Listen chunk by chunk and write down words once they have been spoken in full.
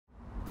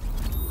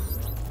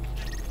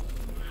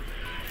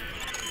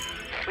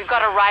We've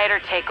got a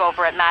rioter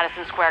takeover at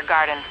Madison Square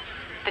Garden.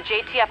 The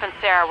JTF and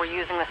CERA were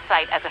using the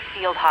site as a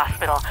field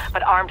hospital,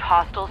 but armed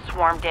hostiles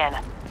swarmed in.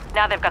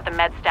 Now they've got the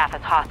med staff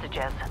as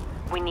hostages.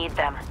 We need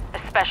them,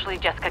 especially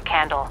Jessica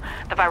Kandel,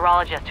 the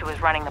virologist who is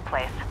running the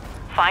place.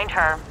 Find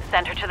her,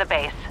 send her to the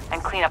base,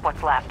 and clean up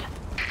what's left.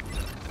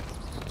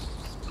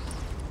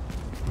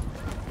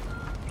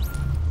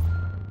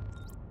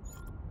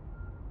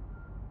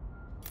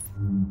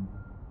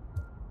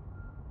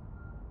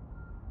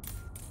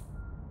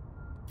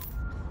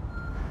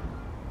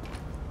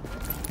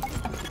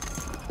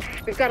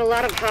 We've got a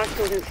lot of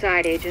hostiles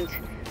inside, Agent.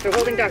 They're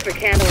holding Dr.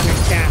 Kandel and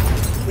her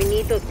staff. We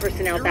need those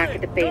personnel back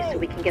at the base so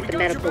we can get the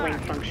medical wing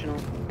functional.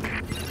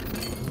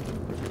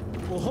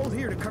 We'll hold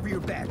here to cover your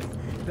back.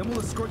 Then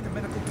we'll escort the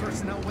medical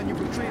personnel when you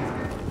retrieve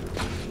them.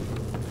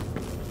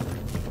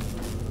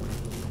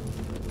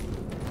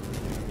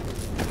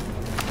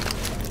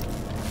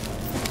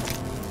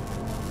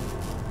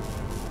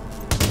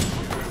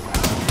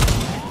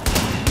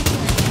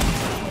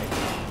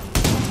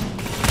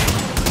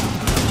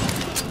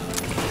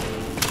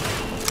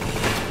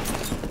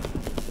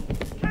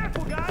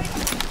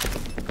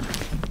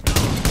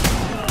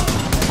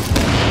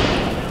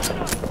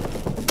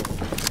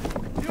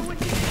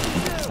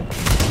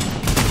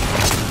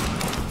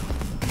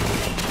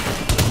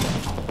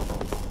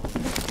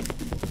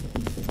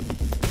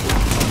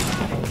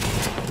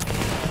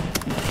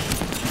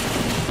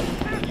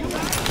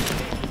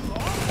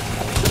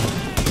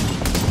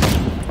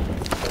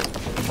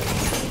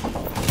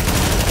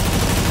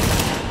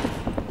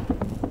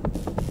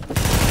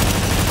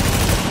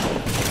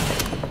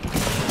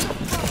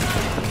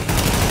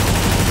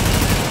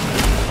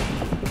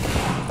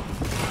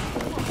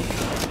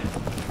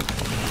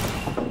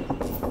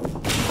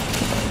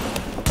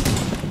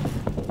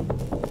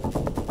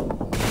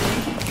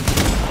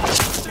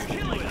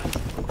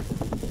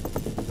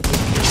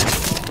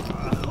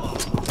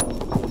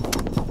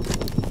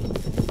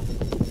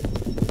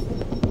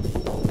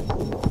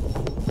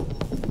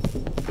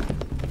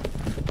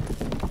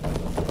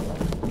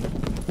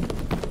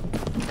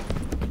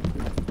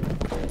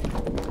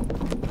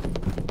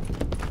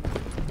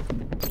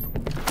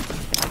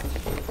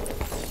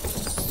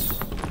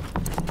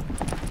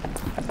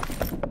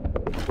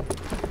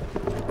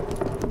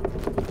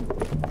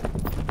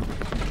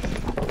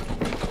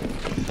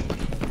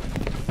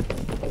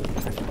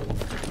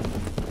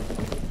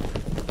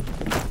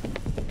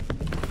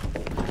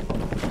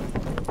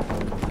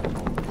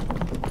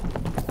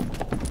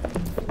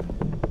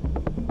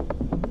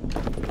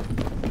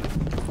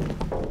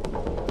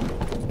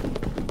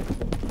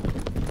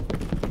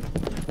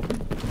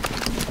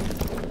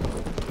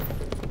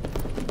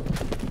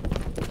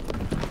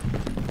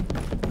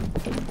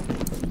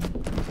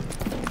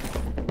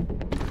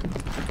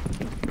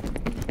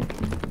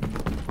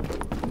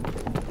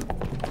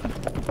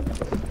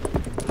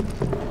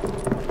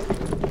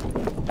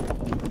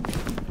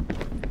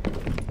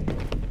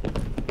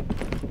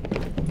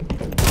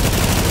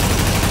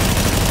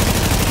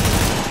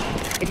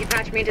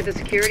 Me into the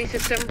security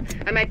system,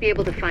 I might be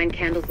able to find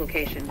Kandel's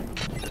location.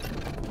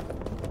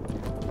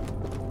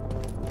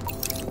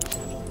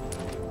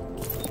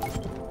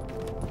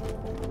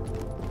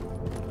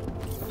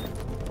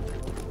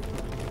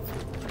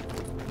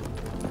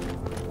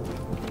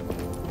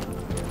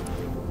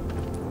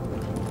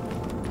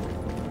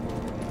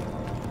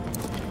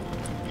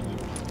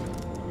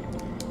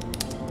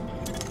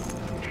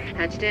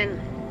 Hatched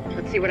in.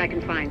 Let's see what I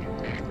can find.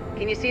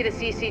 Can you see the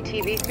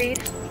CCTV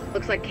feed?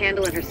 Looks like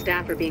Kandel and her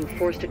staff are being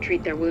forced to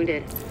treat their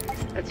wounded.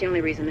 That's the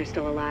only reason they're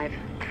still alive.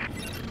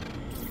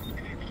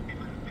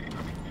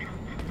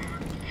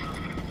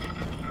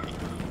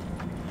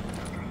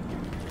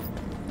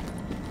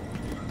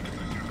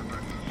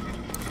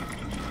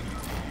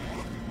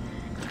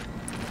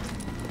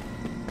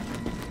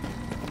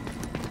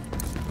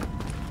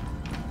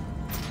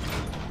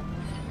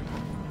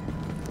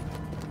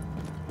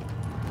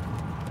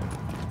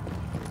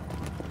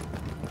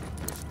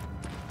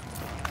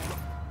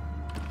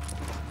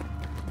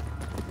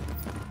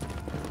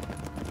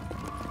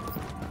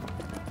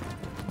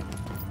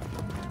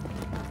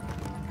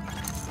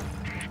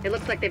 It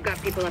looks like they've got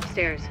people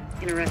upstairs,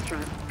 in a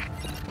restaurant.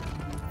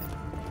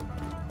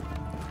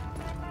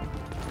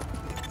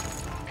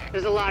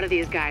 There's a lot of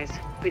these guys,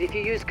 but if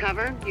you use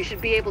cover, you should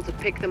be able to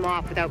pick them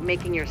off without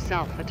making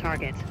yourself a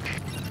target.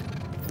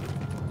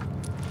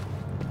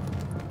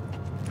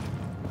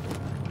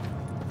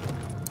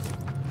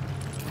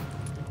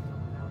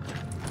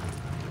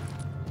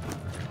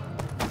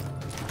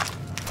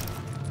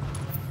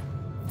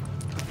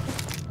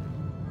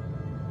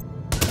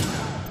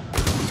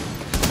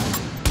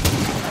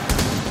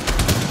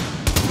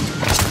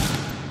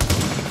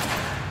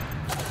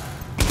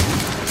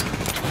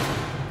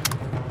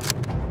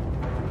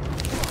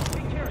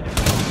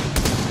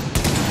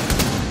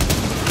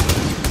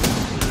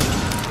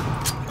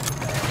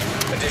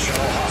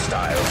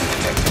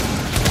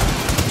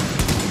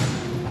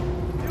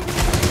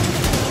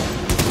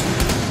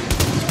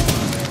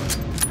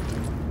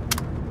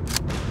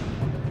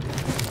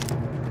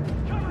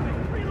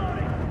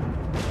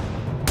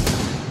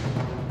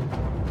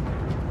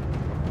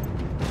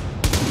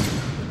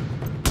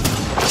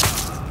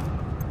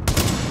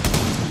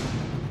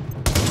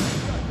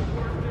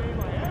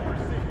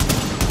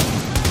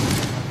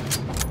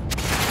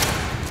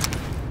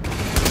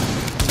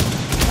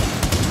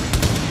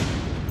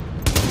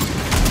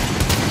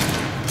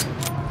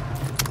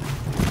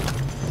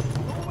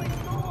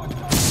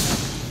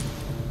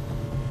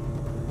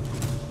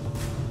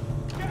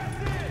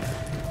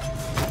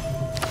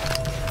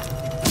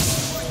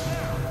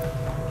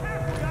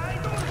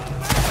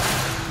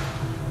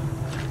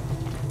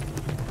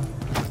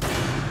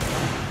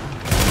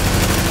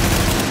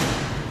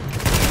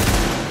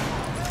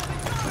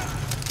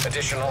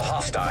 Additional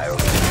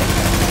hostiles.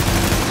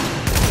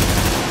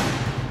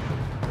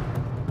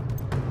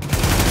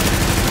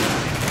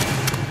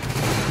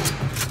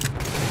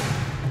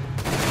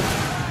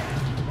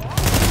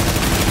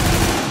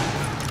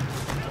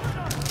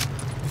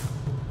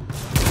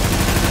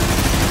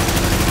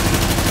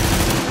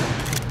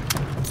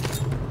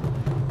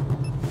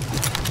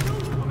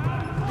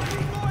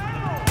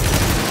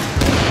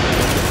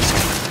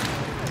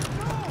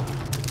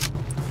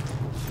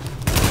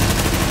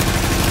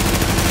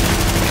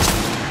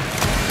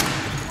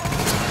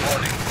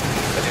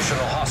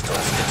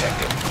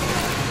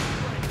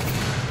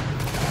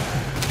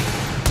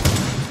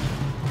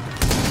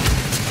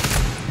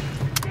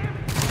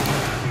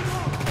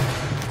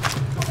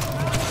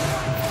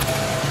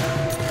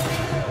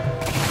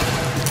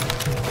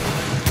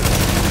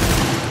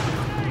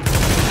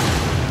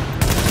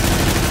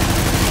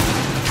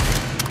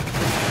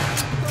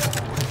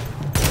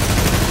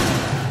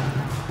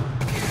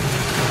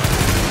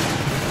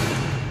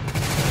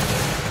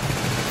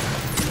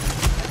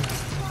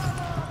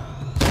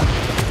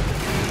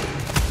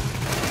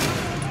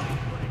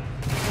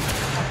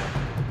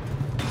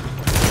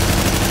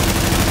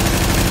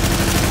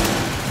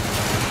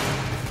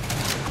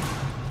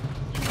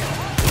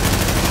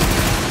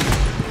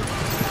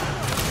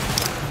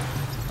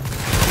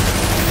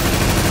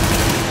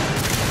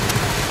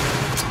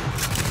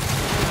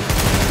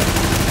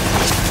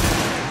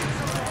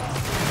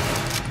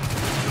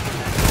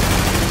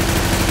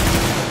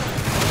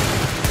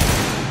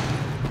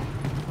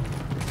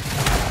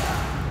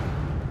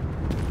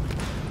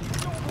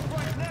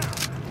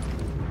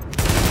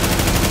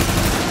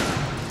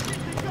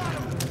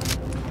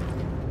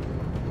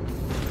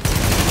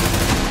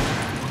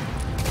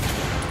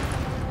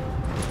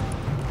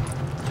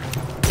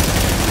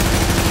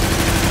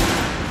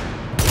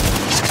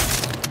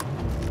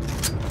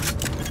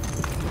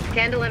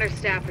 Kandel and her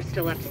staff are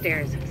still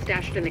upstairs,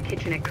 stashed in the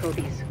kitchen at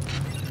Kobe's.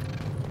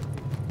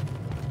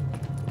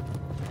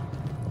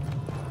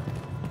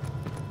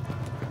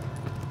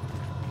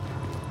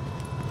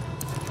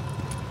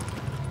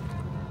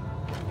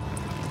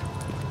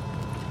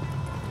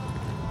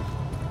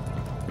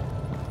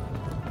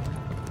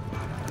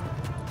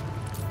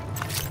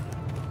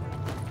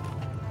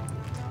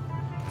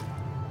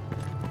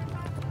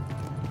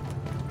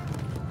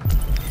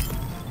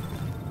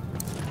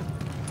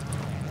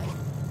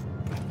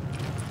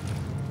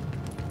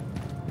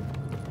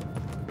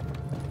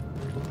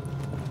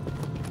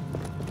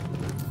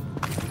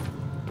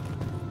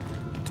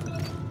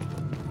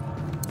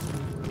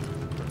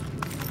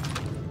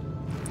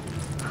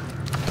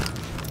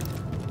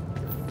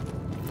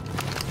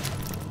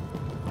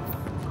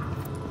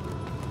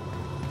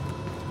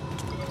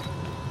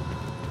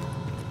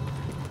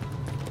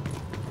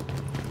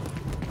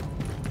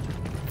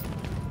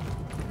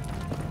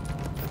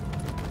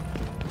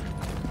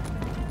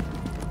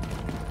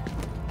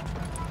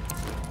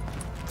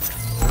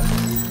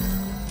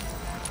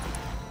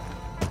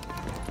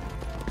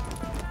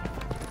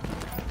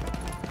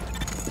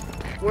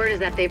 Word is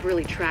that they've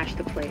really trashed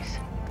the place.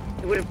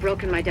 It would have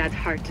broken my dad's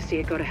heart to see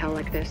it go to hell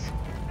like this.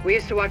 We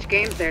used to watch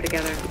games there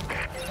together.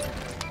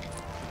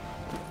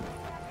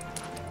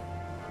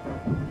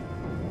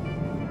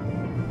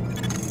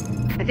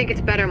 I think it's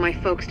better my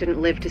folks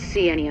didn't live to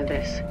see any of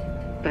this.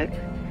 But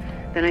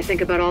then I think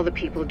about all the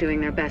people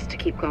doing their best to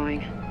keep going.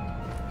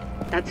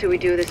 That's who we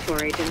do this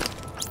for, Agent.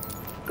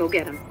 Go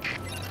get them.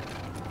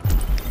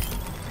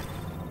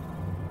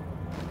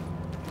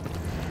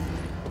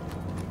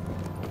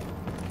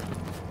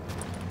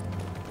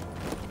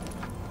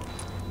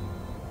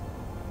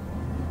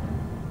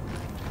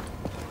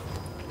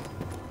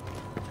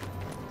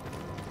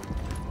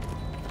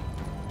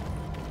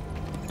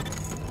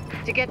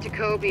 To get to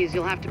Kobe's,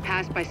 you'll have to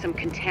pass by some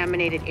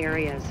contaminated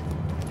areas.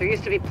 There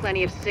used to be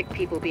plenty of sick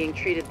people being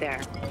treated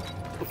there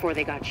before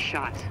they got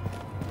shot.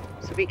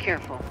 So be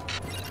careful.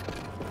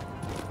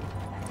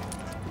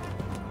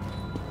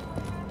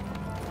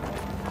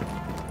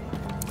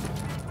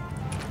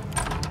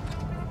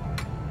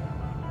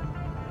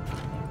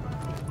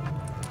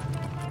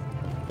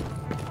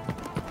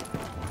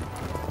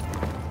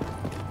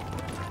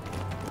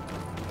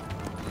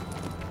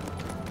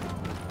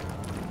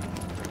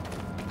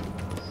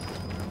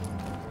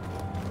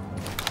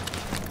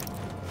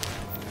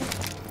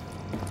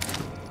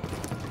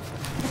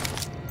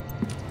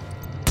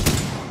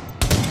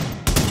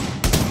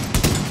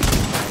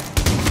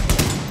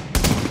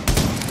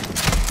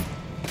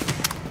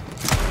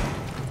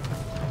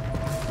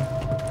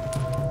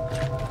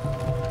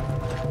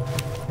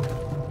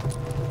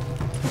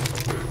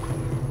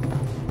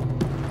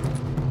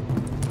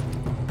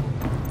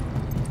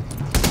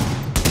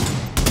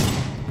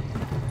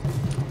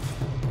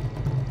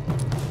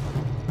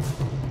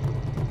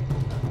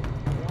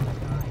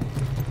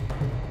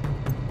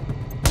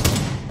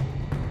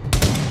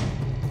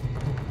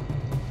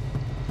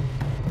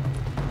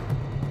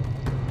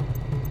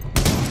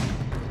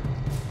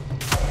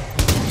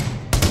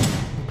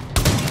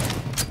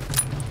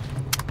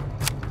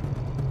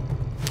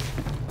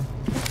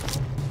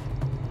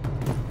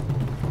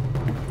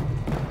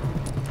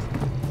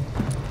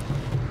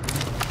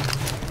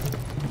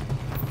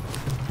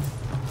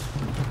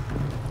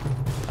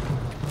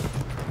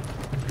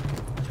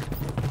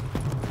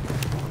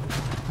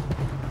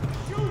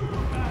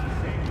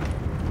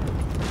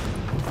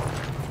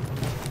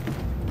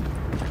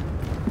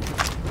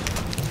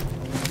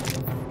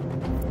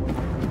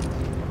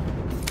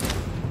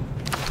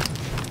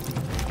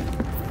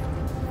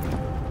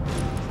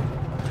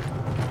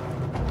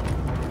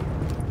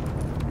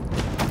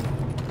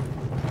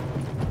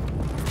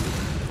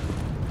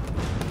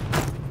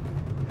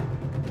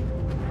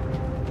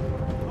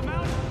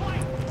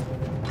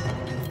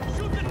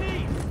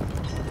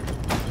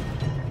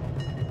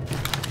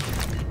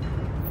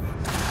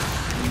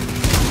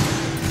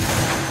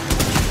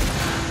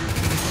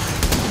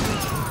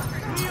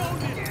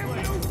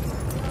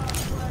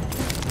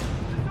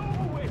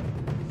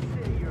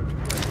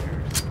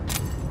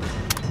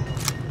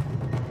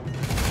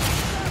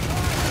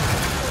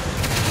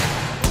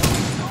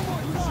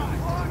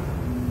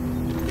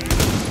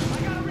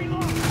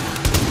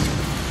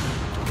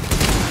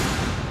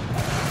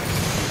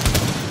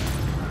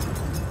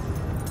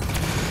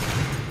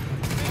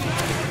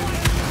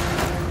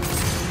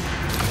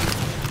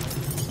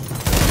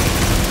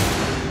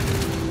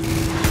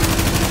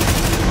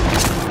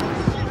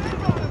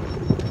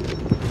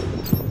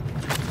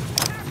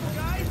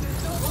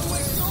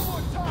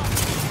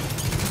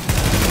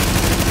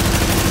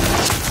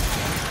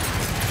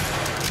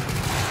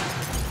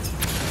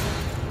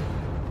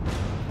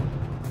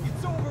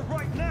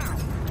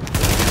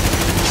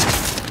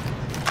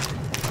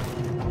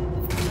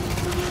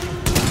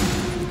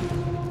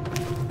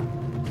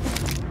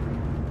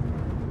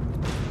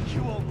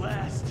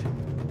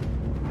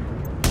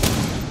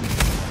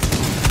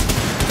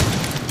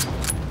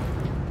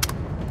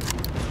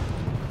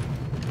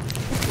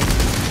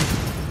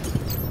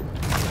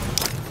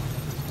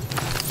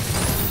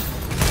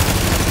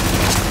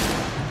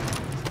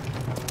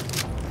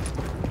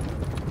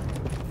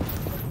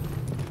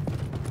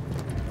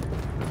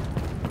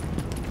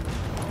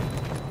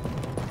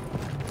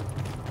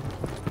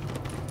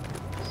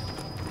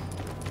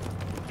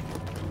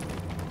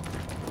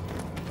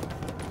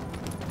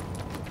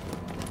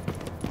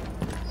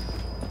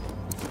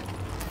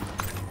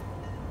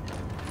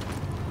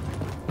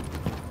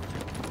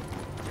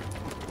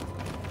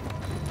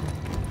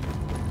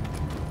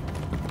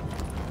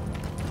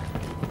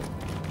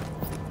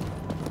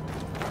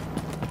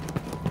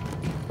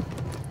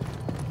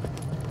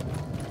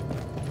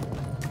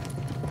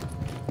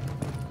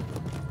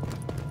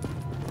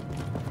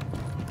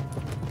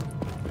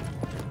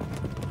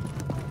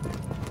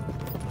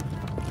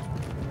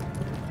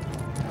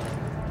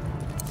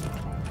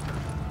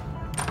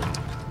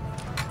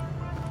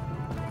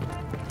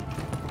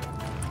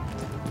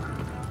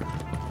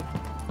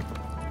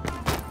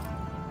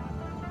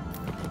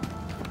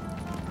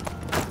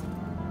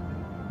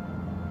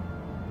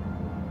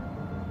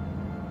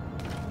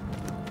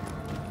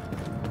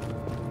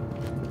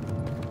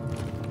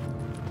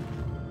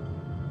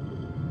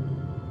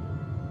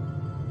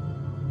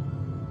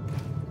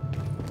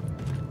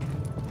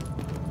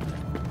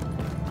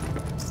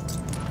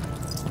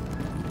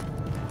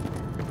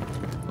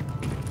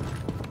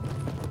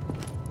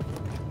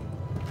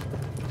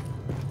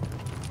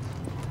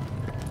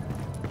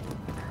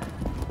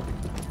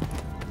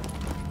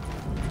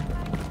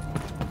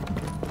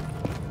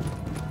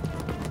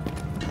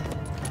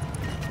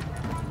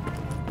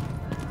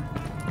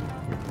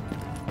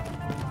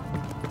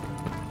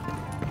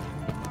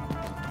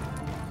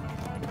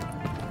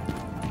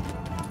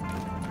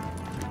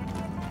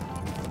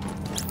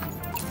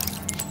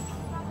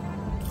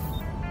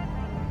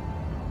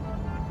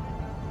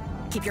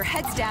 keep your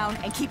heads down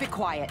and keep it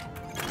quiet.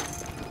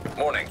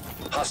 Warning.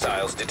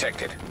 Hostiles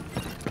detected.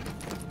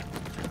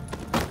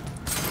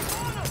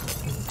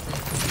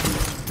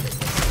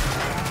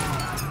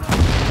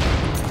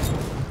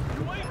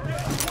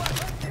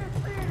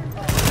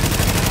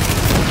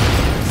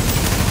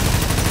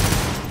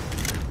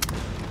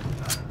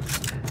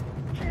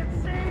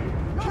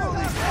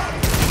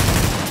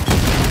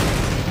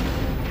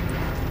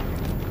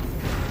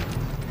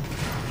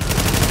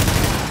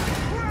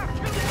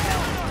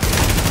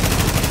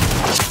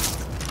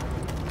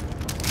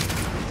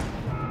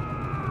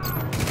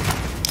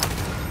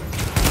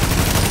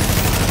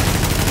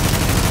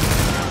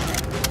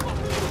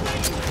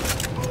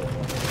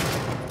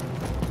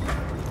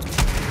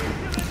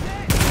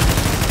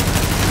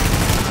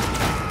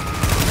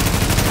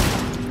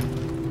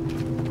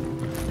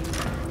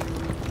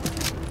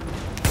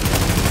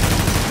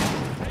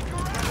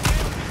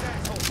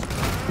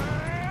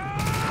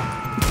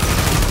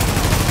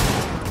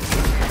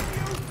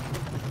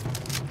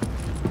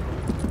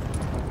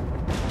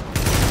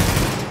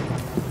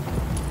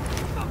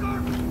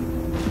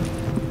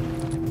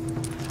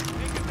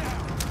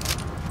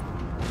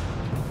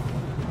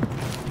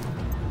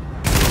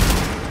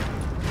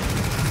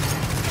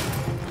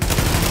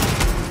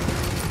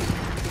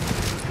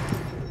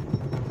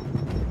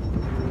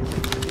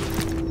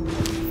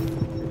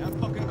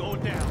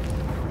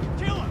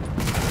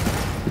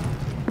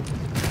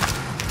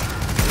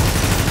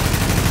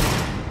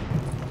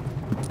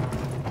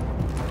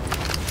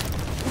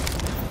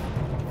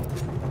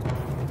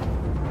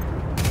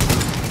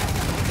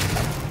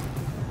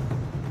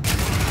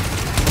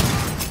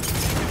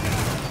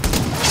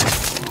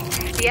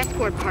 The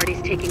escort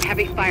party's taking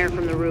heavy fire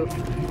from the roof.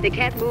 They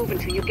can't move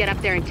until you get up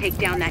there and take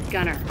down that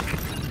gunner.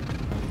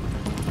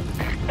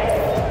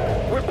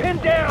 We're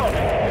pinned down!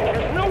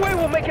 There's no way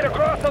we'll make it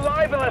across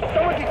alive unless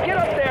someone can get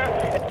up there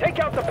and take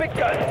out the big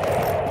guns!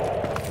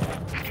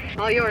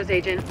 All yours,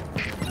 Agent.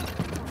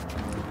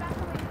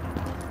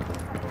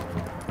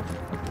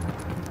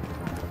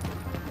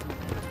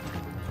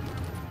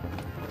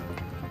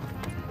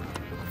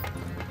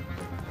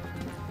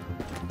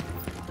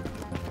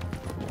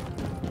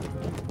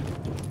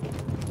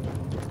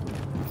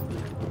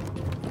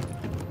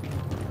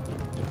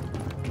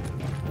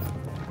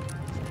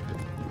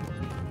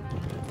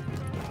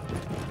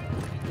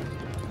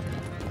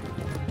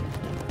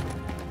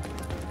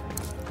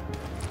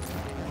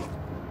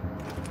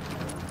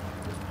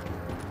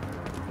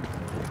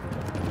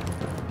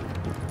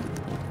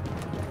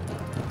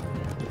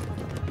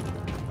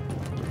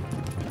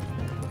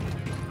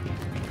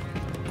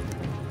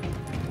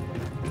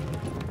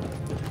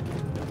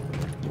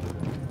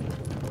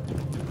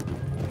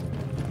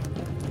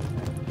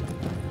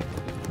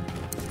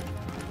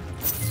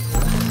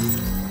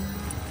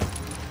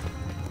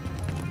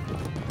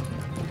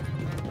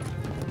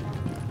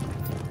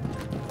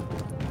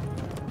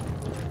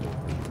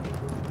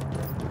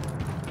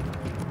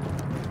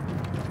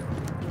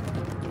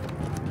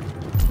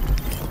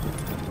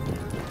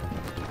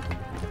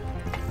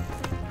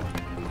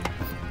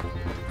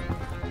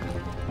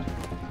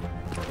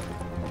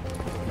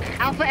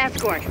 Alpha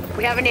Escort,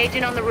 we have an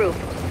agent on the roof.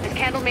 Has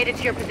Kandel made it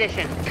to your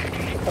position?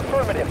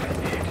 Affirmative.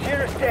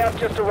 CERA staff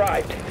just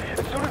arrived.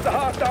 As soon as the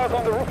hostiles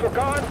on the roof are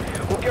gone,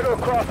 we'll get her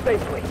across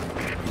safely.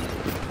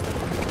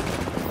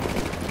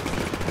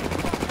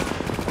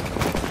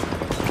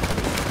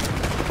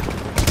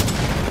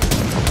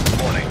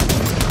 Warning.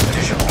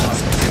 Additional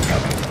hostiles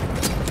incoming.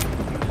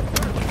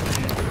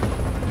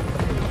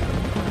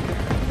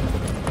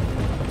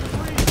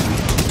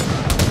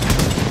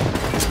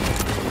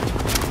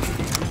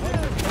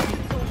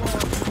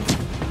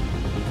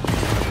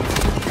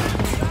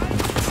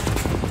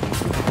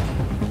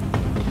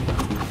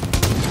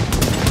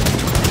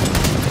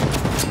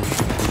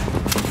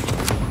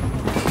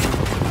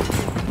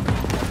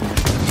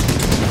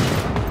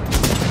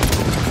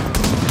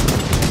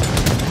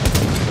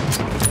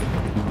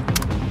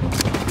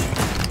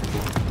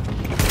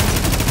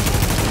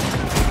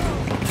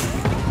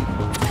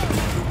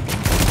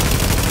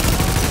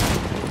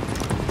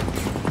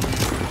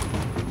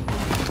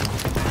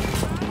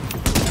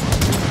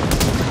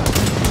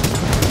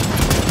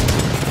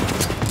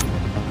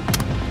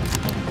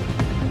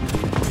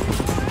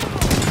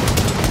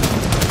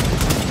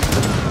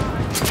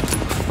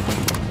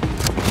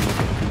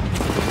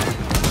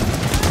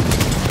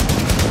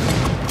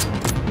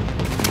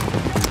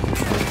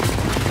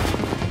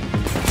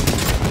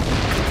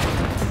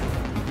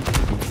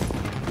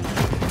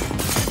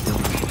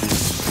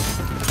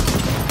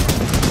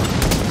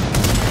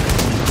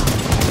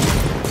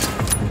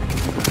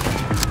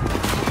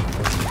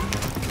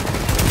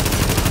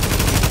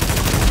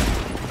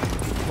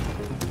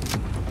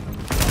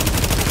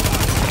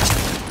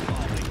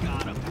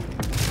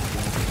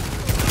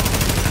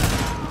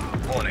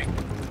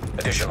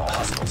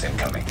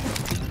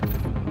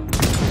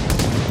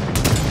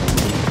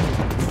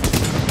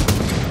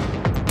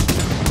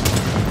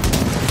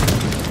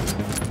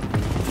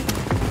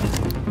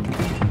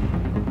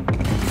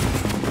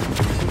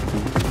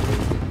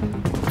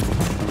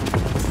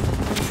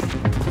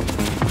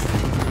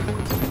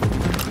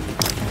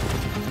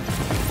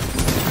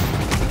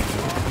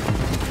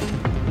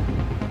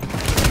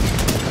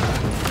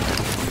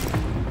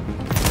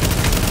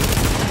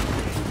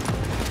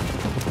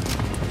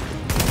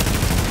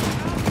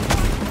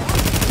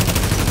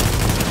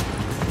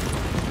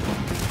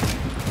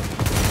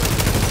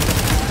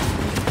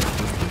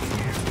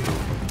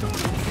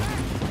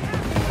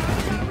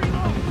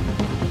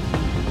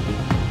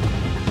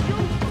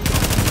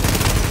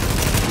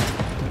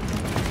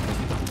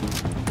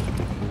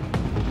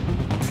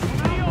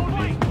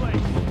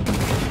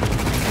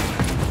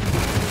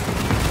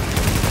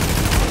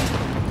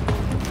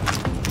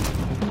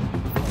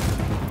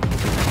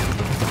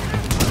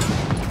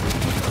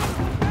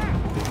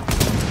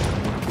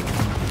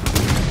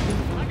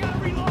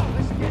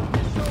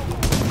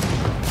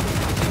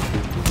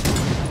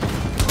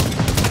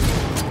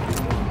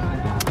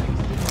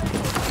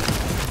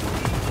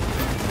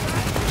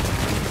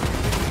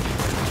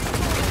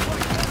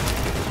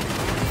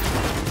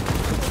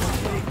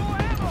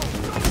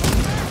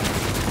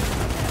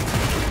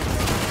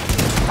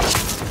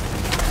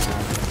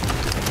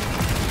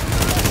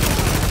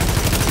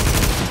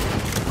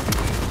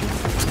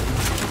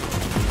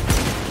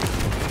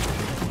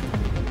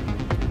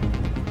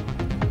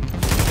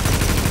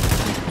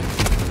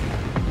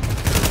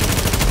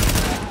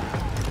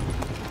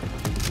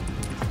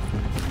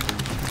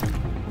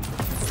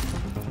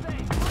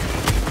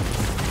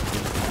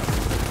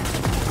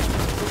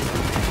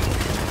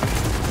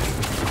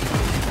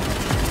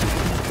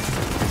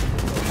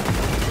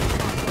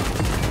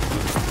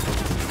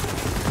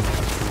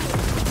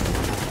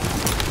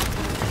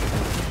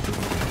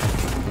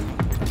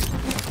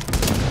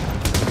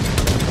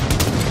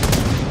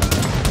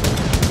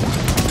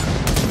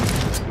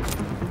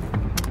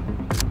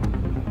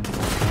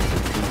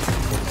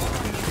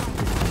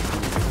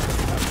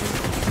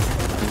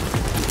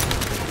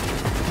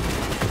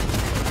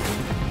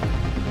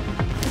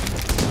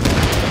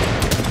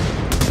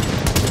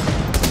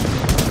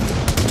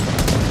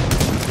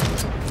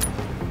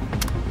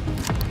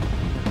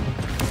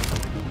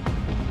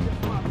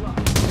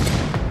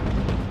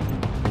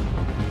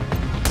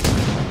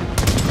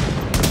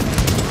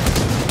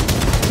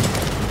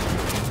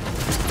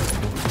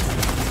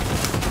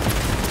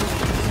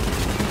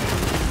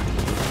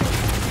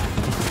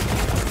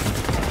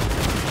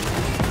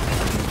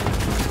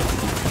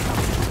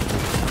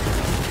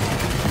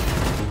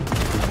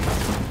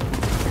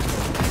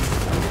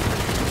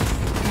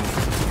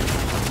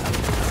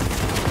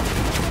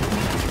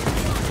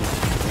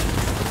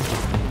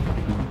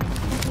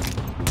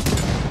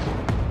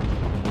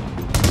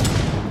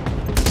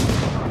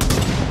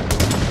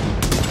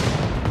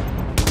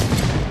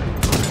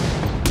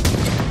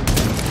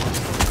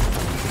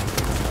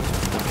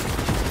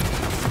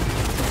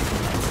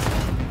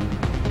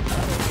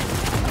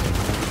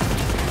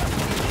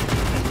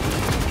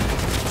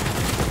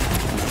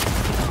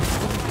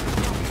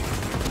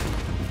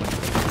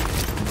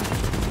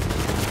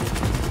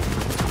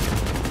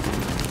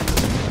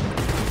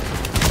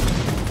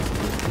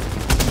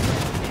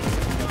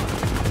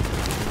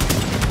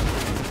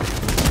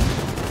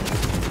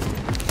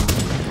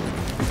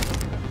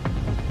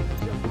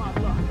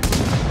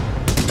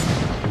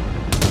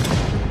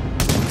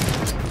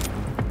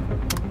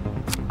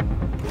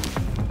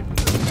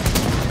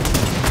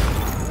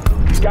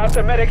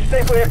 the medics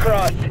safely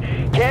across.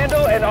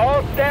 Kandel and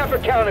all staff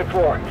accounted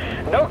for.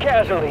 No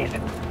casualties.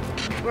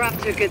 We're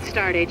off to a good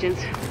start,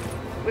 agents.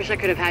 Wish I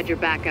could have had your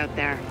back out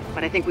there,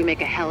 but I think we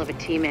make a hell of a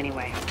team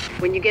anyway.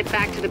 When you get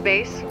back to the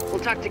base, we'll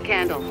talk to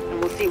Kandel,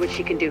 and we'll see what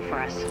she can do for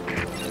us.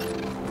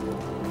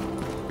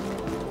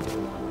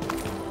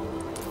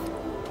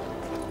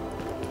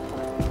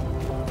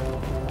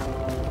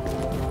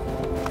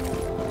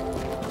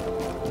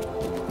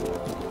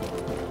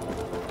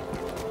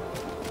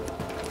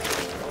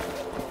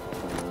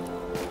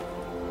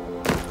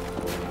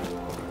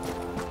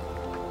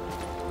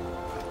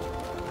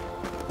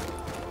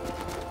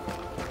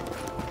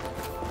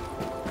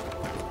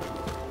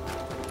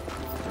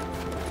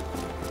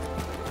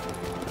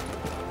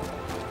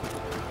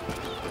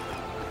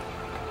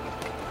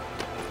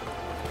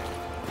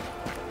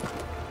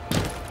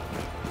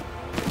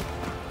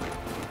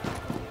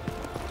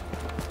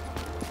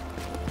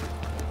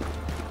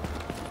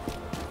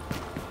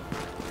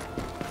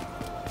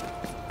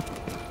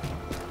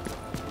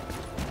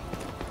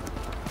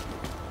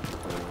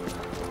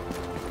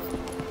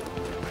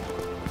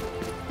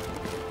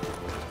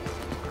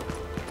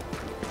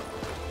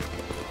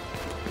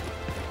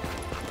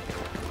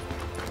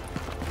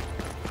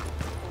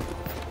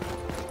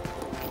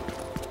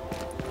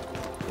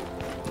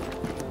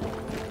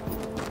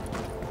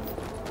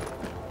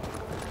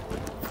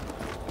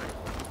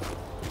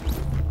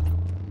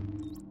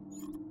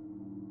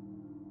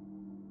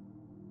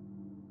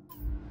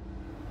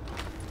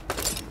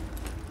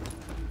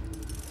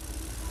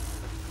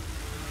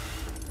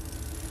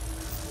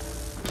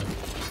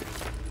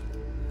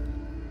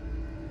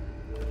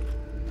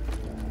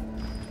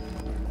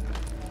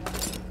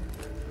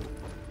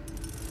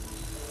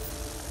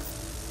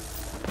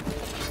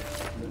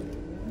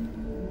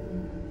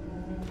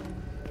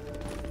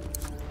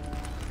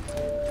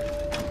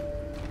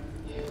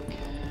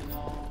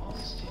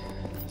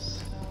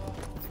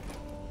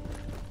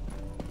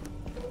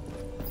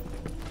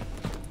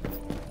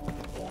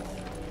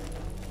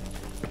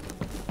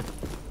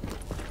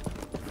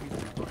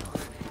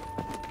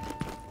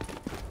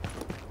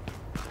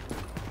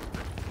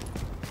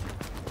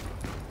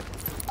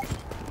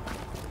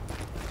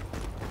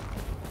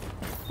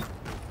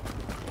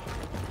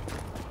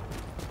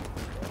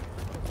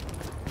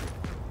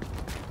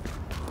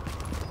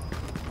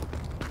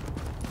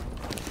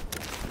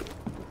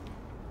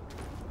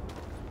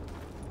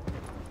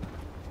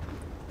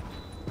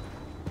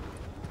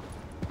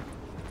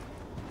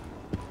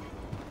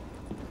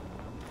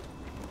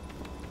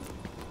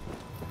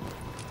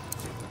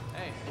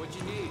 What'd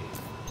you need?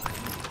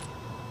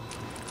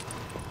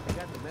 I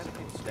got the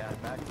medical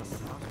staff back from the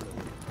hospital.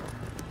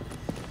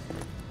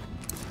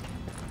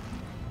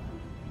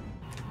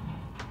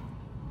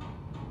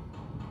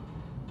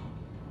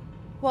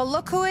 Well,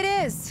 look who it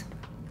is.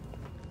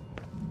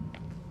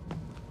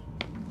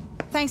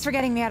 Thanks for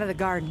getting me out of the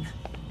garden.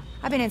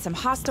 I've been in some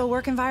hostile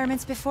work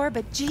environments before,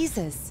 but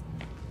Jesus.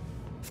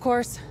 Of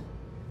course,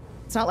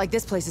 it's not like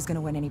this place is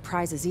gonna win any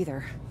prizes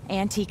either.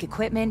 Antique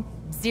equipment,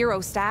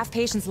 0 staff,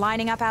 patients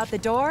lining up out the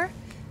door.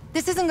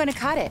 This isn't gonna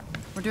cut it.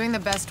 We're doing the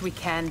best we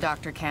can,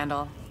 Dr.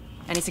 Kandel.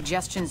 Any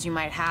suggestions you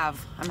might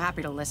have, I'm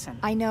happy to listen.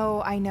 I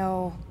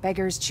know.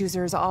 Beggars,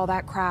 choosers, all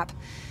that crap.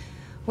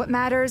 What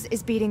matters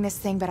is beating this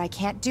thing, but I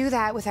can't do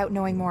that without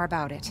knowing more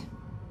about it.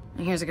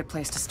 And here's a good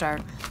place to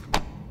start.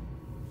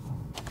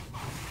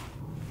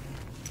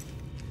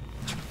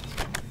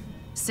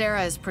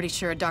 CERA is pretty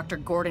sure Dr.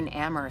 Gordon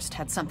Amherst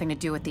had something to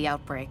do with the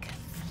outbreak.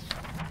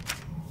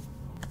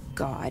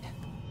 God.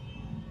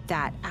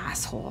 That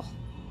asshole.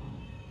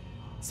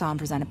 Saw him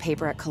present a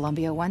paper at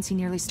Columbia once. He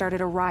nearly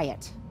started a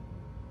riot.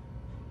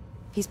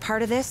 He's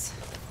part of this.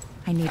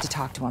 I need to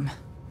talk to him.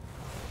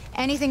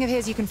 Anything of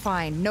his you can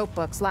find.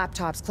 Notebooks,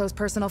 laptops, close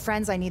personal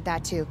friends, I need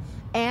that too.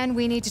 And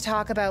we need to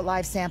talk about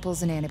live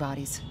samples and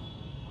antibodies.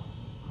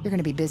 You're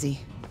gonna be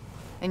busy.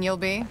 And you'll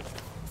be?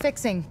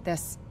 Fixing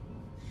this.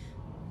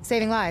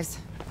 Saving lives.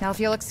 Now if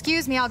you'll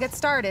excuse me, I'll get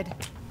started.